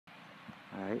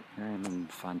Alright, here I am in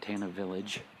Fontana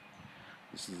Village.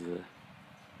 This is the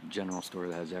general store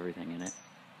that has everything in it.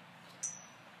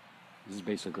 This is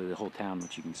basically the whole town,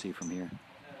 which you can see from here.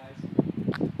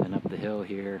 And up the hill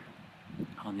here,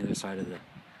 on the other side of the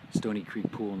Stony Creek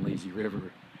Pool and Lazy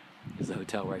River, is the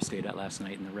hotel where I stayed at last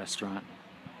night and the restaurant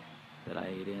that I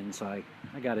ate in. So I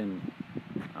got in,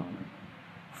 I don't know,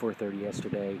 4:30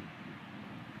 yesterday,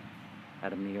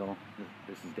 had a meal.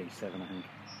 This is day 7, I think.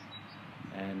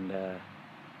 And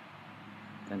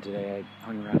then today I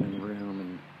hung around in the room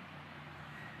and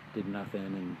did nothing,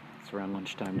 and it's around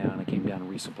lunchtime now, and I came down to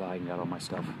resupply and got all my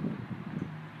stuff. I'm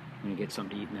gonna get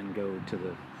something to eat and then go to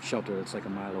the shelter that's like a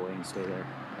mile away and stay there.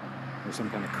 There's some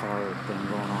kind of car thing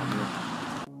going on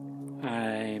here.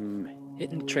 I'm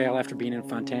hitting the trail after being in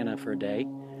Fontana for a day.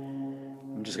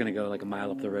 I'm just gonna go like a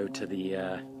mile up the road to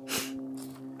the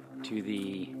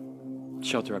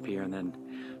shelter up here and then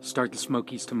start the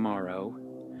Smokies tomorrow.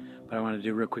 But I want to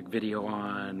do a real quick video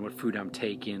on what food I'm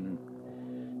taking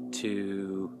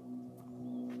to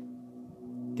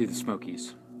do the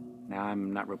Smokies. Now,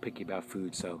 I'm not real picky about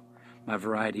food, so my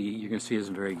variety you're going to see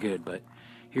isn't very good, but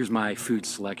here's my food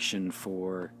selection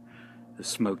for the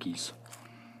Smokies.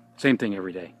 Same thing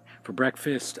every day. For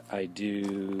breakfast, I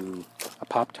do a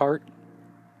Pop-Tart.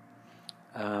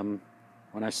 When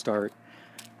I start,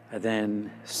 I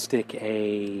then stick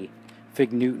a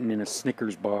Fig Newton and a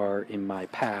Snickers bar in my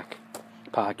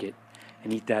pocket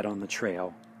and eat that on the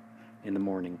trail in the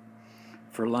morning.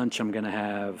 For lunch, I'm going to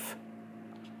have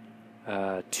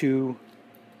 2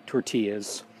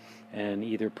 tortillas and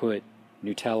either put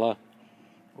Nutella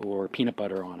or peanut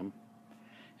butter on them,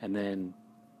 and then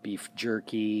beef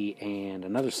jerky and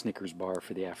another Snickers bar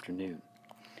for the afternoon.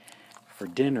 For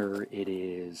dinner, it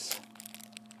is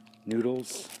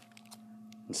noodles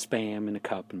and Spam in a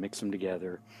cup and mix them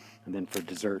together. And then for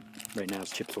dessert, right now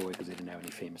it's Chips Ahoy because they didn't have any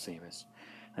Famous Amos.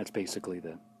 That's basically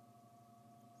the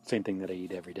same thing that I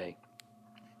eat every day.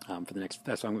 That's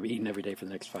what I'm going to be eating every day for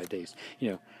the next 5 days. You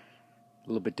know, a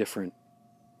little bit different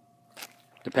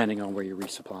depending on where you're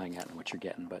resupplying at and what you're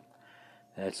getting. But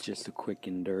that's just a quick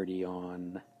and dirty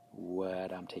on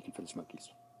what I'm taking for the Smokies.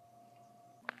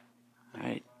 All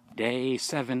right, day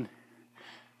 7.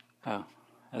 Oh,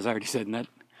 as I already said in that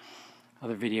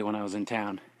other video when I was in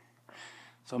town.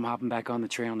 So I'm hopping back on the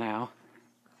trail now.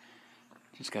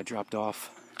 Just got dropped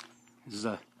off. This is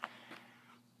a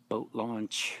boat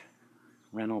launch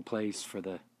rental place for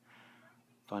the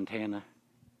Fontana.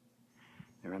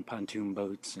 They run pontoon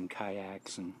boats and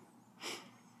kayaks and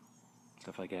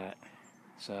stuff like that.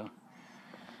 So,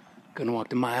 gonna walk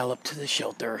the mile up to the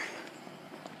shelter.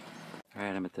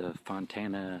 Alright, I'm at the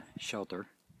Fontana shelter,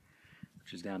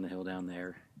 which is down the hill down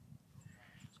there.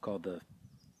 It's called the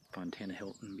Fontana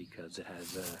Hilton because it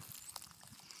has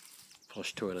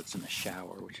flush toilets and a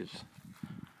shower, which is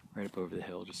right up over the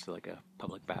hill, just like a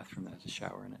public bathroom that has a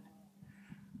shower in it.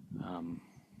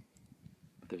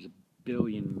 But there's a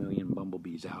million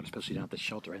bumblebees out, especially down at the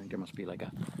shelter. I think there must be like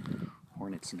a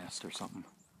hornet's nest or something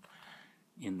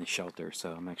in the shelter.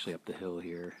 So I'm actually up the hill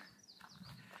here.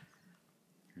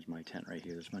 Here's my tent right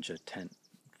here. There's a bunch of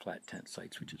flat tent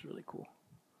sites, which is really cool.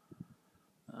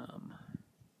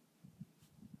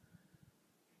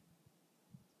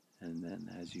 And then,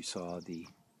 as you saw, the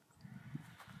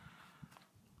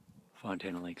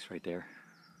Fontana Lakes right there.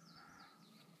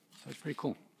 So it's pretty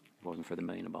cool. If it wasn't for the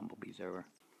million of bumblebees there were.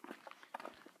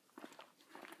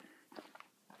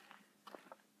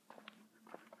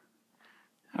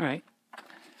 Alright,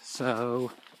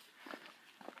 so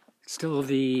it's still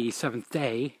the 7th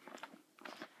day,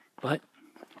 but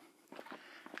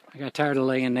I got tired of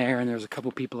laying there, and there's a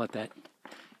couple people at that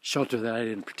shelter that I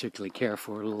didn't particularly care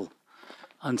for, a little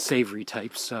unsavory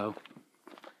types, so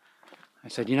I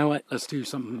said, you know what, let's do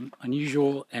something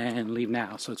unusual and leave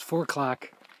now. So it's 4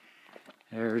 o'clock.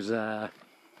 There's a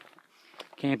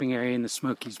camping area in the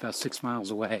Smokies about 6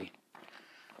 miles away,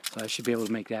 so I should be able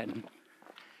to make that in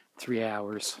 3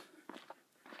 hours.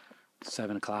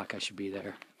 7 o'clock I should be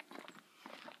there.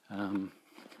 So I'm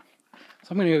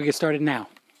going to go get started now.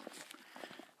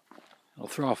 I'll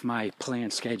throw off my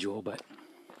planned schedule, but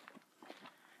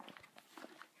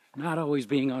not always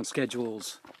being on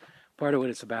schedule's part of what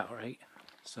it's about, right?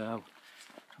 So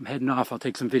I'm heading off. I'll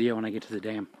take some video when I get to the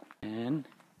dam. And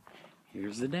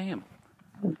here's the dam.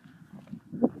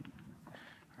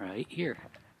 Right here.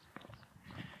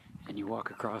 And you walk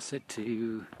across it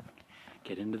to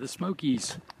get into the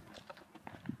Smokies.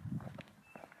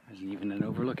 There's even an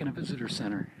overlook and a visitor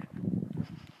center.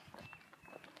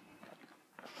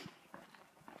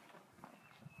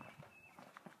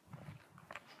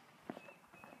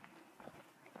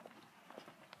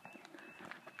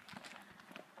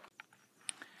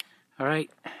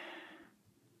 Alright,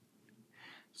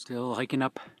 still hiking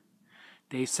up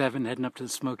day 7, heading up to the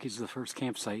Smokies. The first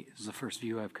campsite. This is the first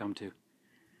view I've come to.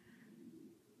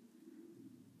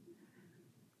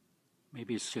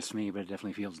 Maybe it's just me, but it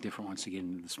definitely feels different once you get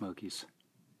into the Smokies.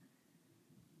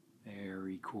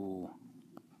 Very cool.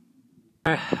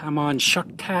 I'm on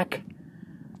Shuckstack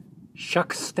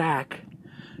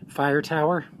Fire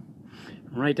Tower.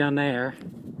 Right down there,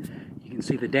 you can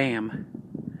see the dam,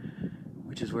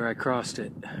 which is where I crossed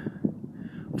at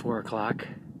 4 o'clock.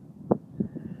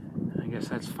 I guess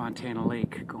that's Fontana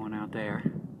Lake going out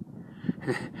there.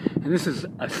 And this is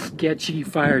a sketchy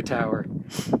fire tower. I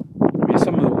mean,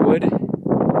 some of the wood,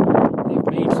 they've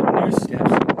made some new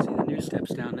steps. You can see the new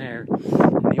steps down there.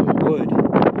 And the old wood,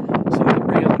 some of the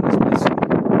railing is missing.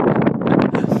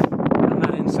 I'm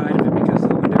not inside of it because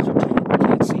the windows are tinted. You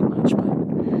can't see much,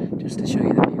 but just to show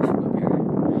you the view from up here.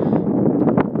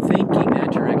 Thinking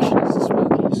that direction is the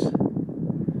Smokies.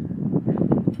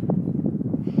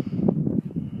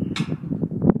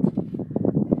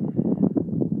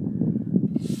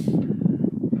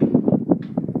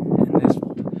 And this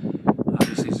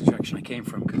obviously is the direction I came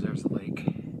from because there's the lake.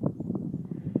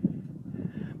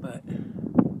 But I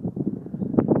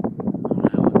don't know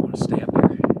how I want to stay